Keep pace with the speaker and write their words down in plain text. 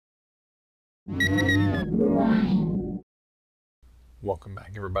Welcome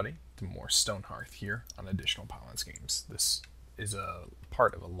back, everybody, to more Stonehearth here on Additional Pylons Games. This is a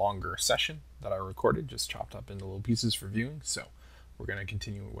part of a longer session that I recorded, just chopped up into little pieces for viewing, so we're going to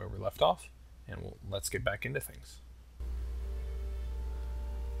continue where we left off, and let's get back into things.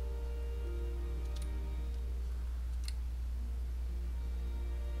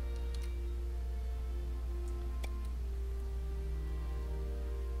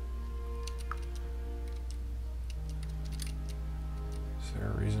 Is there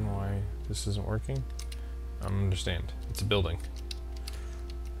a reason why this isn't working? I don't understand. It's a building.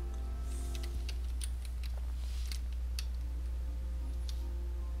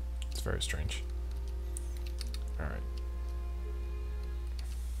 It's very strange. Alright.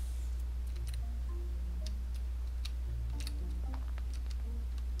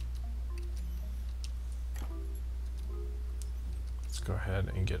 Let's go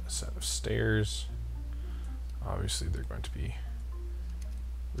ahead and get a set of stairs. Obviously they're going to be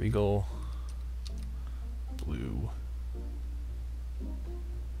regal, blue,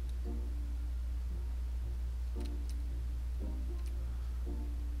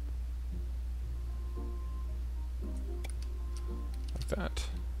 like that.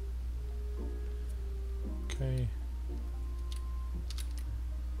 Okay.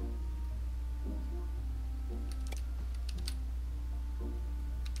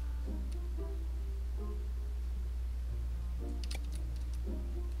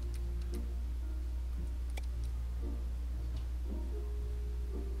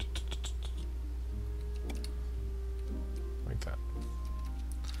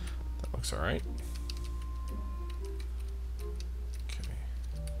 Looks all right. Okay.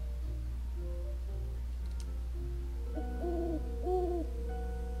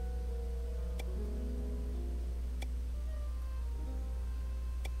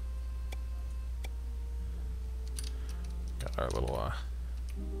 Got our little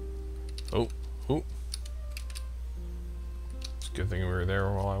oh. It's a good thing we were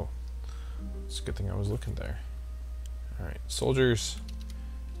there while it's a good thing I was looking there. All right, soldiers.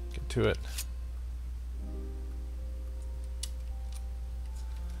 Get to it.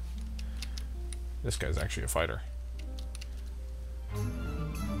 This guy's actually a fighter.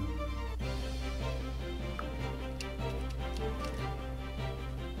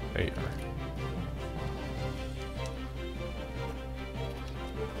 There you are.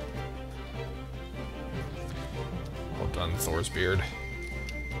 Well done, Thor's beard.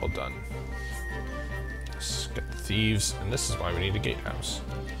 Well done. Let's get the thieves, and this is why we need a gatehouse.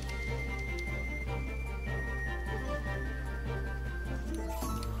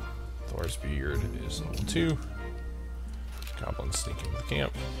 Thor's beard is level 2. Goblins sneak into the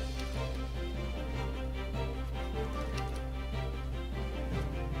camp.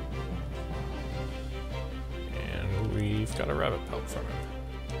 And we've got a rabbit pelt from him.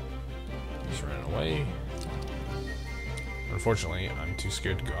 He's running away. Unfortunately, I'm too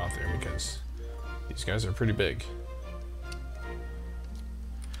scared to go out there because these guys are pretty big.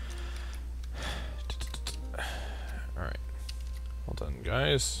 Alright. Well done,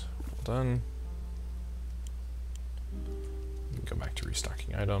 guys. Well done. We can go back to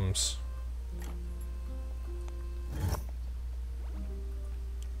restocking items.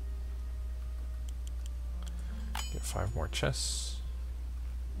 Get 5 more chests.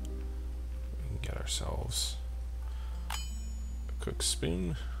 We can get ourselves a cook's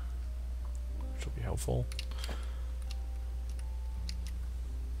spoon, which will be helpful.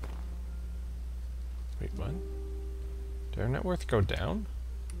 Wait, what? Did our net worth go down?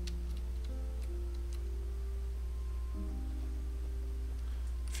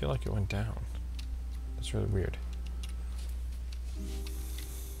 I feel like it went down. That's really weird.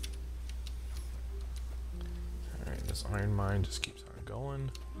 Alright, this iron mine just keeps on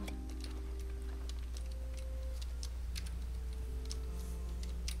going.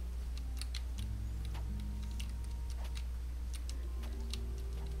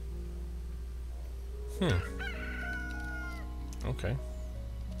 Okay.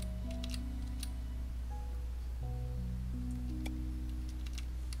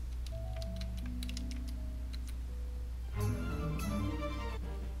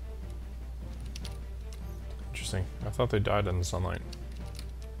 Interesting. I thought they died in the sunlight.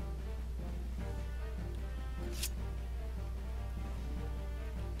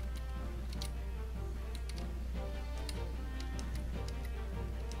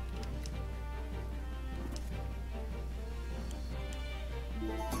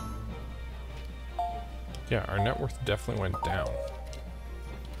 Yeah, our net worth definitely went down.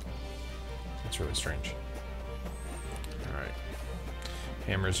 That's really strange. Alright.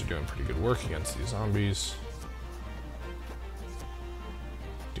 Hammers are doing pretty good work against these zombies.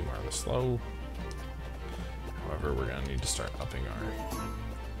 Doom are the slow. However, we're gonna need to start upping our...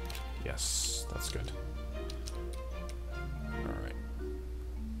 Yes, that's good. Alright.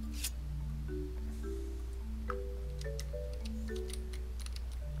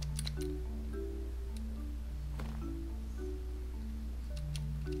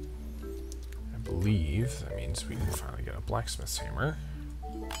 I believe that means we can finally get a blacksmith's hammer.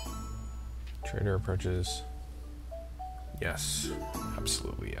 Trader approaches. Yes,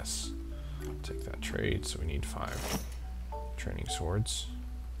 absolutely yes. I'll take that trade, so we need 5 training swords.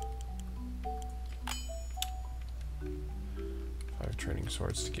 5 training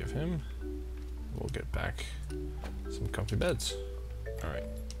swords to give him. We'll get back some comfy beds. Alright,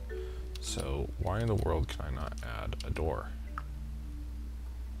 so why in the world can I not add a door?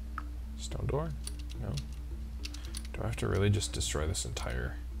 Stone door? No. Do I have to really just destroy this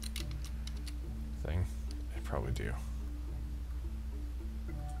entire thing? I probably do.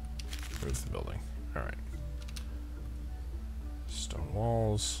 Move the building. Alright. Stone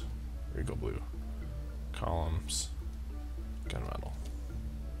walls. Regal blue. Columns. Gunmetal.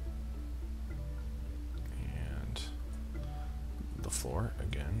 And the floor,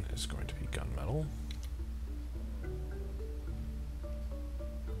 again, is going to be gunmetal.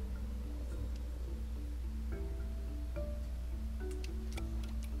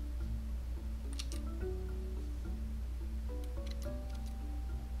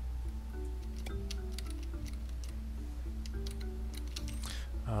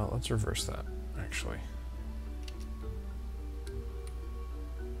 Let's reverse that, actually.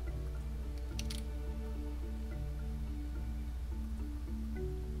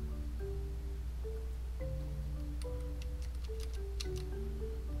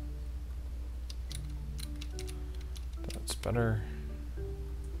 That's better.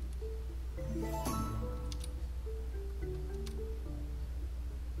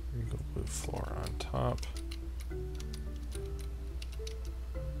 Regal blue floor on top.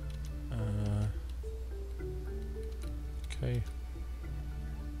 Okay.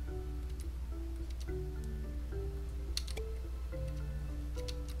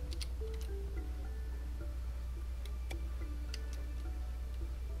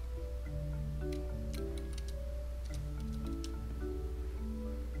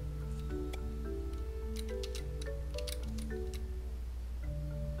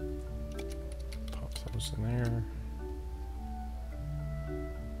 Pop those in there.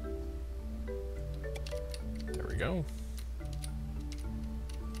 There we go.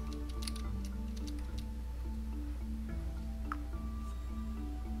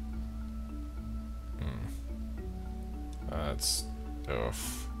 That's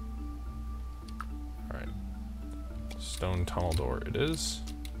oof. Alright. Stone tunnel door it is.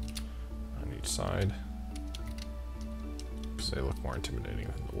 On each side. Because they look more intimidating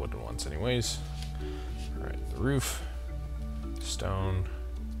than the wooden ones anyways. Alright, the roof. Stone.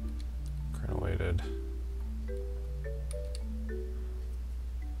 Crenellated.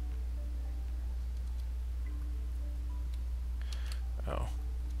 Oh.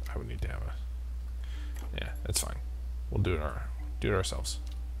 I would need to have a... Yeah, it's fine. We'll do it ourselves.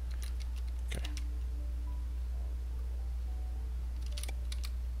 Okay.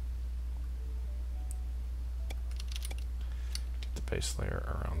 Get the base layer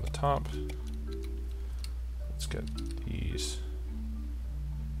around the top. Let's get these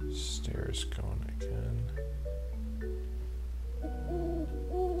stairs going again.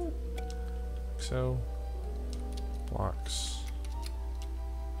 Like so. Blocks.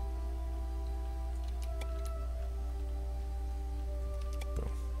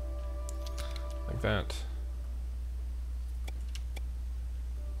 That.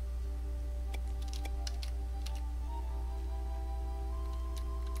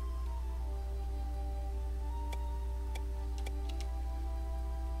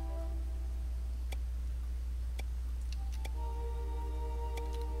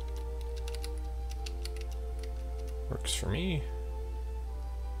 Works for me.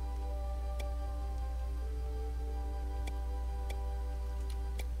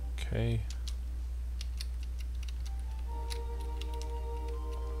 Okay.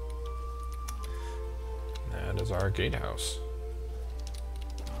 That is our gatehouse.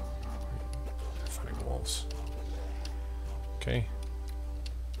 Fighting wolves. Okay.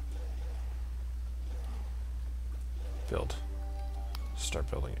 Build.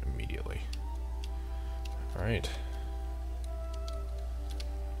 Start building immediately. Alright.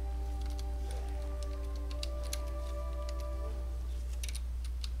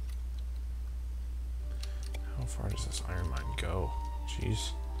 How far does this iron mine go?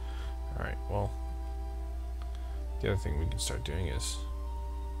 Jeez. Alright, well, the other thing we can start doing is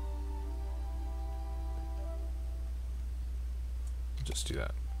just do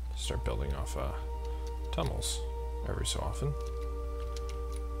that. Start building off tunnels every so often.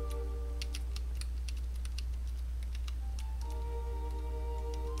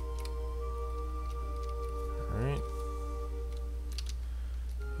 Alright.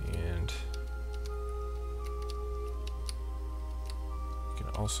 And you can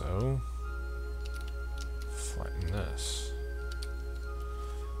also flatten this.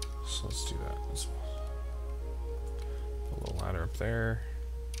 So let's do that as well. Put a little ladder up there.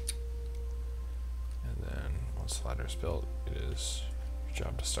 And then once the ladder is built, it is your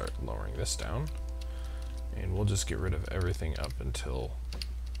job to start lowering this down. And we'll just get rid of everything up until,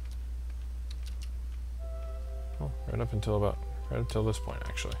 well, right up until this point,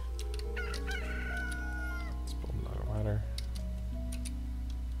 actually. Let's build another ladder.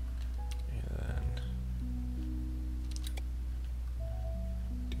 And then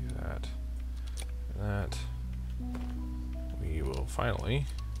do that and that. We will finally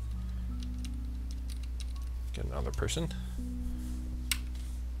get another person.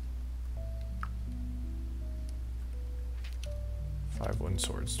 5 wooden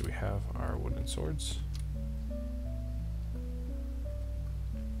swords. Do we have our wooden swords?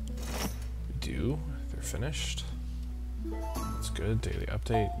 We do. They're finished. That's good. Daily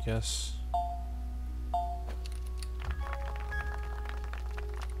update. Yes.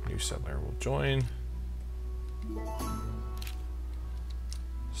 New settler will join.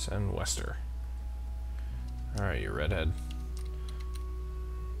 Send Wester. Alright, you redhead.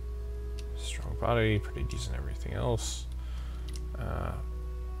 Strong body, pretty decent everything else.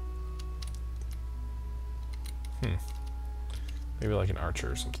 Maybe like an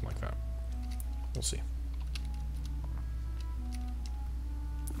archer or something like that. We'll see.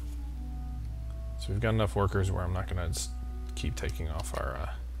 So we've got enough workers where I'm not going to keep taking off our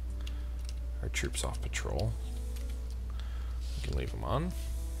troops off patrol. We can leave them on.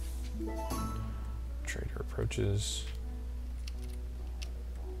 Trader approaches.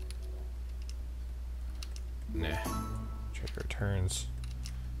 Nah. Trader returns.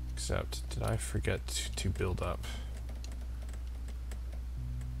 Except, did I forget to build up?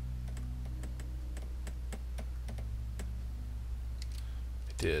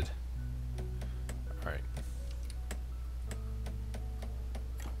 I did. Alright.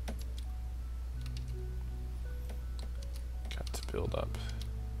 Got to build up.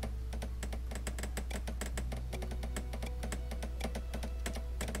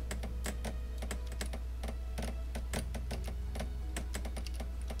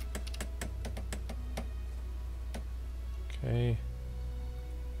 Okay.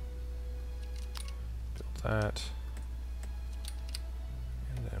 Build that.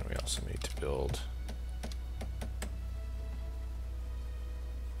 And then we also need to build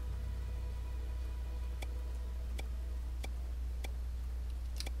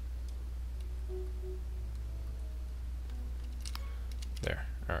there.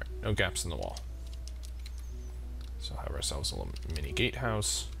 Alright, no gaps in the wall. So we'll have ourselves a little mini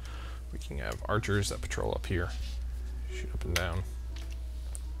gatehouse. We can have archers that patrol up here. Shoot up and down.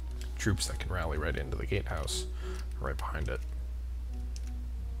 Troops that can rally right into the gatehouse, right behind it,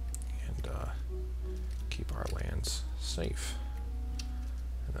 and keep our lands safe.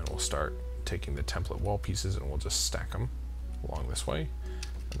 And then we'll start taking the template wall pieces and we'll just stack them along this way,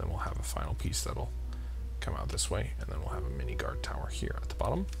 and then we'll have a final piece that'll come out this way, and then we'll have a mini guard tower here at the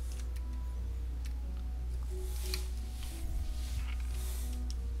bottom.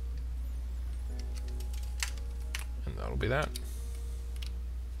 And that'll be that.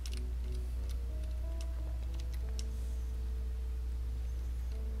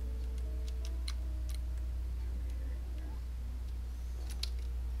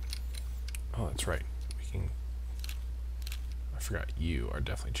 Oh, that's right. We can. I forgot you are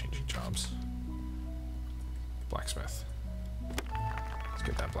definitely changing jobs. Blacksmith. Let's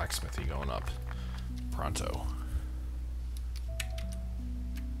get that blacksmithy going up pronto.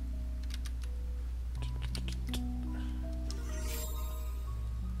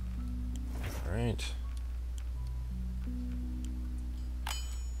 Alright.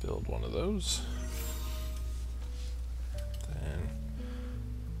 Build one of those. Then,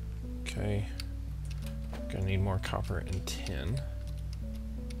 okay. Gonna need more copper and tin.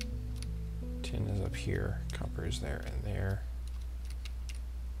 Tin is up here, copper is there and there.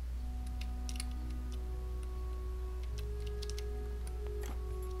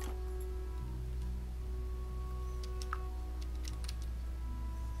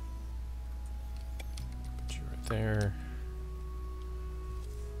 Put you right there.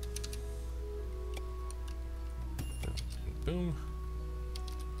 Boom.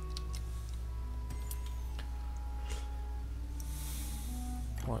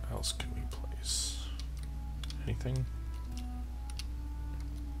 What else can we place? Anything?